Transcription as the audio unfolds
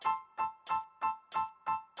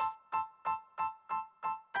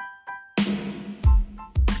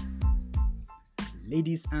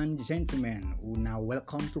Ladies and gentlemen, now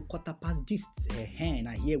welcome to Quarter Past Gist.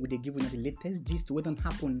 Now here we give you the latest gist what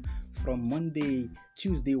happen from Monday,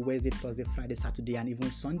 Tuesday, Wednesday, Thursday, Friday, Saturday, and even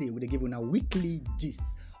Sunday. We give you a weekly gist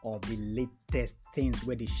of the latest things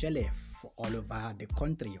where they share all over the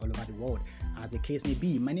country, all over the world, as the case may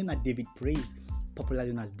be. My name is David Praise,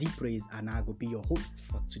 popularly known as D Praise, and I will be your host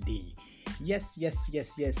for today. Yes.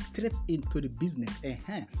 Straight into the business.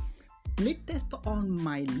 Latest on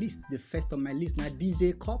my list, the first on my list now,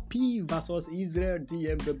 DJ Cuppy versus Israel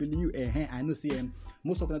DMW. I know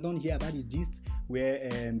most of them don't hear about this gist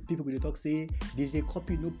where people will talk say DJ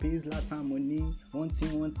Cuppy no pays Latin money, one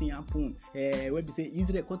thing happen. Where we say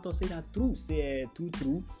Israel can't say that true, say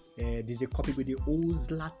true. DJ Cuppy with the old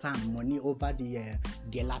Zlatan money over the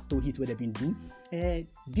gelato hit where they've been do.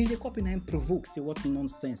 DJ Cuppy now provoke, say what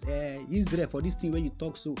nonsense. Israel for this thing where you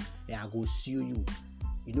talk so, I go sue you.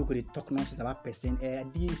 You know, they talk nonsense about person.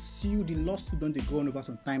 They sue the lawsuit don't they go on over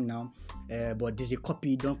some time now. But DJ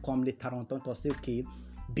Cuppy don't come later on to say okay.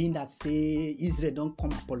 Being that say Israel don't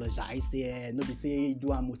come apologize, say nobody say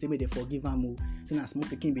do am, say me they forgive am. Say na small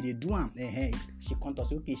pikin be they do am. She can't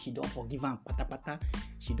say okay, she don't forgive am pata.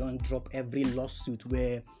 She don't drop every lawsuit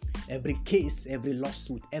where every case, every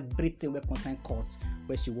lawsuit, everything where concern courts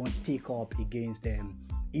where she won't take up against them.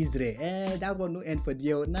 Israel, that one no end for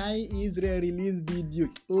deal. Now Israel release video.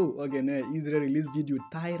 Israel release video.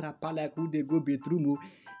 Tie rapper like who they go bedroom.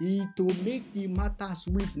 To make the matter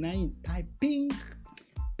sweet. Now tie pink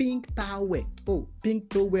towel. Pink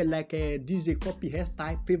towel like a DJ Cuppy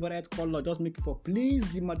hairstyle, favorite color. Just make it for please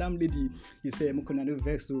the madam lady. He say mukuna no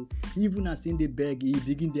vex so. Even as in the beg, he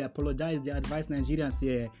begin to apologize. They advise Nigerians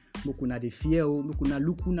say mukuna the fear, mukuna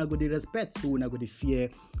look una go the respect, una go the fear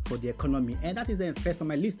for the economy. And that is first on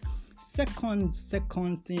my list. Second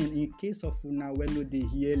thing, in case of una when they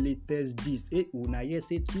hear latest gist, una yes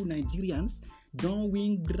say two Nigerians don't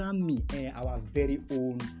win Grammy, our very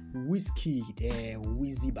own Wizkid,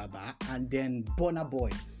 Wizzy Baba, and then Burna Boy.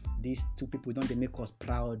 These two people don't they make us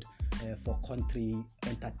proud for country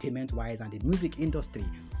entertainment wise and the music industry.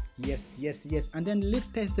 Yes. And then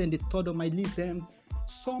latest and the third on my list,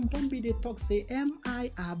 some don't be they talk say am I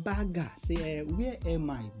a bagger? Say where am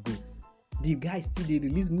I go? The guys still they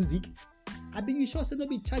release music. I be you sure say no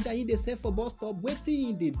be charger in the sell for bus stop.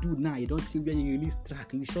 Waiting they do now. You don't think where you release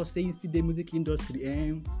track. You sure say still the music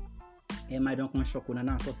industry. Am I don't come shock on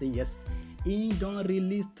now? So say yes. He don't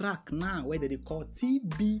release track now. Where they call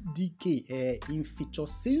TBDK. In feature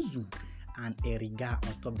Senzu and Eriga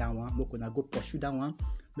on top that one. Look gonna go pursue that one.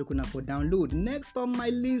 Look gonna for download. Next on my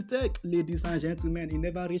list, ladies and gentlemen, it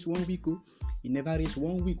never reach 1 week. It never reach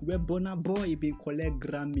 1 week where Burna Boy been collect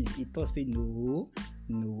Grammy. He thought say no,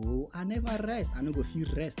 I never rest. I no go feel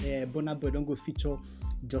rest. Burna Boy don't go feature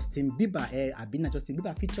Justin Bieber. I been a Justin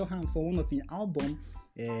Bieber feature him for one of his album.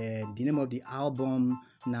 The name of the album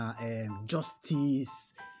na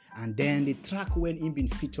Justice. And then the track when he been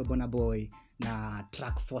feature Burna Boy na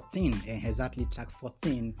track 14. Exactly track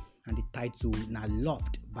 14. And the title na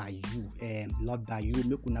Loved by You. Loved by You.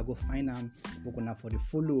 Make una go find them. Make una for the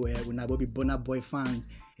follow. Una go be Burna Boy fans.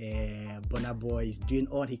 Burna Boy is doing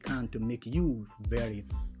all he can to make you very,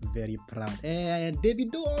 very proud.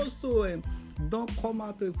 Davido also don't come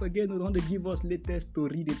out to forget. Don't give us latest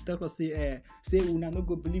story. They tell us say una no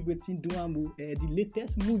go believe wetin do am. The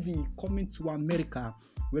latest movie coming to America.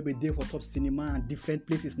 Where be there for top cinema and different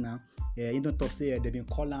places now. You don't talk say they've been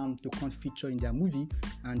called them to come feature in their movie,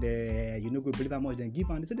 and you know go believe how much they give,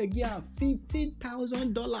 and they say they give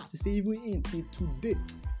 $15,000. They say even until today.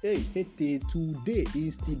 Say till today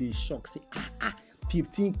is still the shock. Say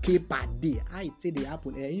 15K per day. I say they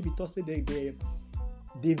happen. If you talk say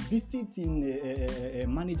they visit in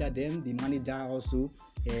manager them, the manager also.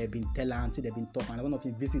 Been telling say they've been tough, and one of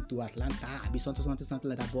them visit to Atlanta, be something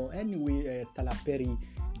like that. But anyway, Tyler Perry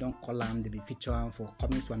don't call them, they be featuring for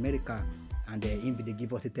coming to America, and they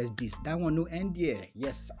give us a test gist. That one no end here.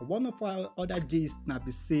 Yes, one of our other gists now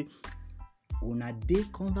be say when a day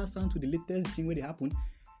conversant to the latest thing where they happen,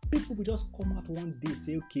 people will just come out one day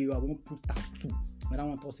say okay, I won't put tattoo. When I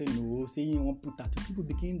want to say no, say you won't put tattoo. People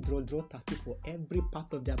begin draw tattoo for every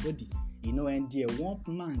part of their body. You know, and there one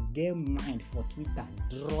man get mind for Twitter,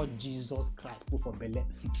 draw Jesus Christ, put for belly.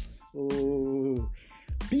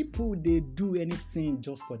 People they do anything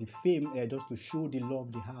just for the fame, just to show the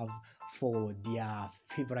love they have for their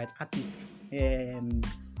favorite artist.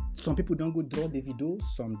 Some people don't go draw the video,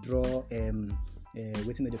 some draw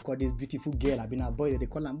waiting they call this beautiful girl. I've been a boy they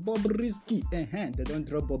call him Bobrisky. They don't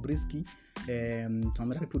draw Bobrisky.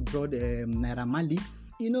 Some other people draw Naira Marley.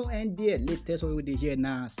 And the latest what we hear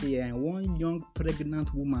now, say one young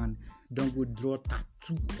pregnant woman don't go draw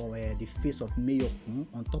tattoo or the face of Mayor Kun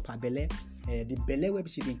on top her belly. The belly where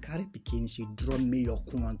she been carry pikin, she draw Mayor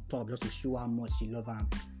Kun on top just to show how much she love him.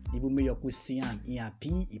 Even Mayor Kun see him, he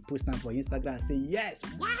happy, he post them for Instagram and say, yes,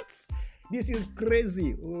 what? This is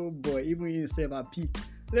crazy. Oh boy, even himself happy.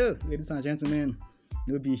 Look, ladies and gentlemen,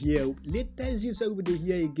 we'll be here. Latest news we'll be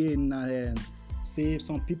here again. Say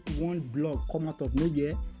some people want blog come out of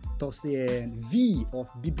nowhere to say V of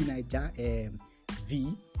BB Naija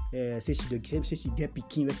V say she get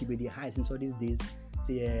pikin where she be the hide since all these days.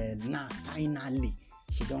 Say now finally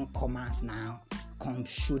she don't come out now, come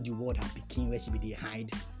show the world her pikin where she be the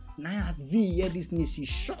hide. Now as V hear this news, she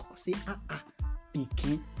shocked. Say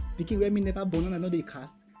pikin where me never born on another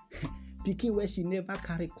cast. Pikin where she never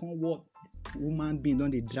carry come what woman being don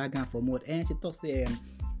dey drag am for mud. And she talk say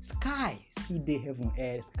Sky still dey heaven.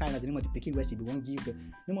 Sky na the name of the pikin where she be won't give the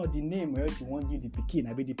name of the name where she won't give the pikin.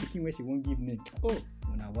 I be the pikin where she won't give name. Oh,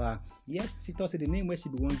 wow. Yes, she talk say the name where she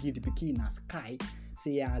be won't give the pikin na Sky.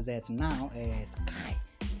 Say as at now, Sky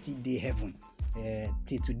still dey heaven.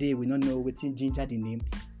 Till today we don't know wetin ginger the name,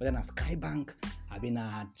 whether na Sky Bank, I been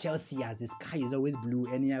Chelsea as the sky is always blue.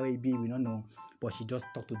 Anyhow it be, we don't know. But she just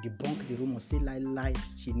talk to debunk the rumor. Say lie,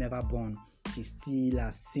 she never born. She's still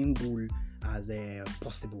as single as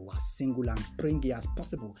possible, as single and pringy as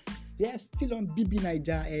possible. Yes, still on BB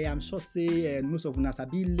Naija. I'm sure say most of us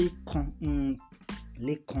be Lekon,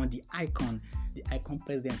 the icon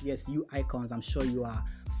president. Yes, you icons, I'm sure you are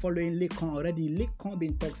following Lekon already. Lekon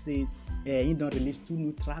been talk say he don't release 2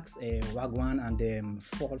 new tracks, Wagwan and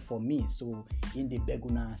Fall For Me. So in the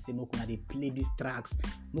beguna say mokuna they play these tracks,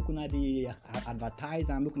 mokuna they advertise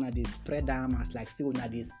and mokuna they spread them as like say una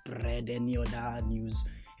they spread any other news.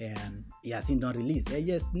 He has don't release.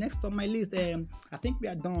 Yes, next on my list, I think we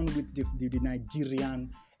are done with the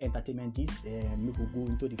Nigerian entertainment gist. We could go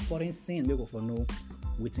into the foreign scene. We go for know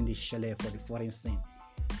within the shell for the foreign scene.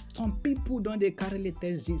 Some people don't they carry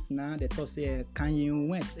latest gist now. They talk say Kanye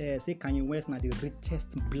West now the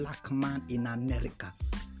richest black man in America.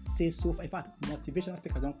 Say so far, in fact, motivational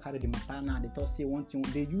speakers don't carry the matter now. They talk say one thing,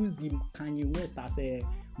 they use the Kanye West as a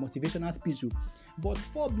motivational speech. But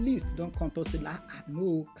Forbes list don't come to say like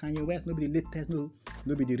no, Kanye West no be the latest, no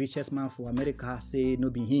be the richest man for America. Say no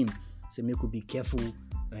be him. Say me could be careful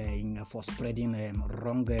for spreading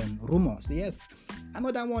wrong rumors. Yes,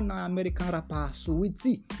 another one American rapper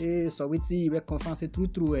Saweetie we confirm say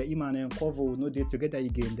true him and Quavo no dey together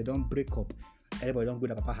again. They don't break up. Everybody don't go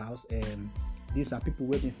to Papa house. These are people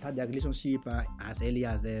who have started their relationship as early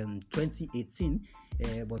as 2018,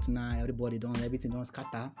 but now everything don't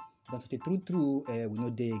scatter. But the true, we know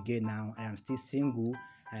they again now. I am still single.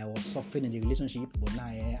 I was suffering in the relationship, but now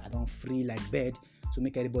I don't free like bed. So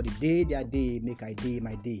make everybody day their day, make I day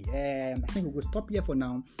my day. I think we will stop here for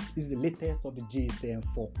now. This is the latest of the gist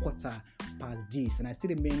for quarter past gist, and I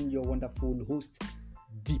still remain your wonderful host,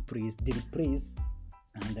 Daily Praise,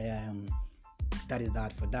 and that is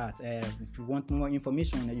that for that. If you want more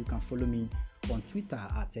information, you can follow me on Twitter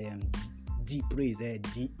at DPraize,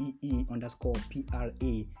 DEE_PRAIZE.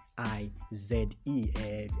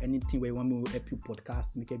 Anything where you want me to help you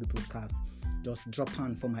podcast, make every podcast, just drop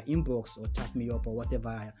hand for my inbox or chat me up or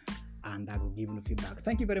whatever, and I will give you feedback.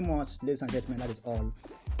 Thank you very much, ladies and gentlemen. That is all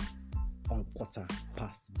on quarter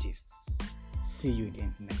past gists. See you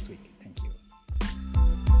again next week. Thank you.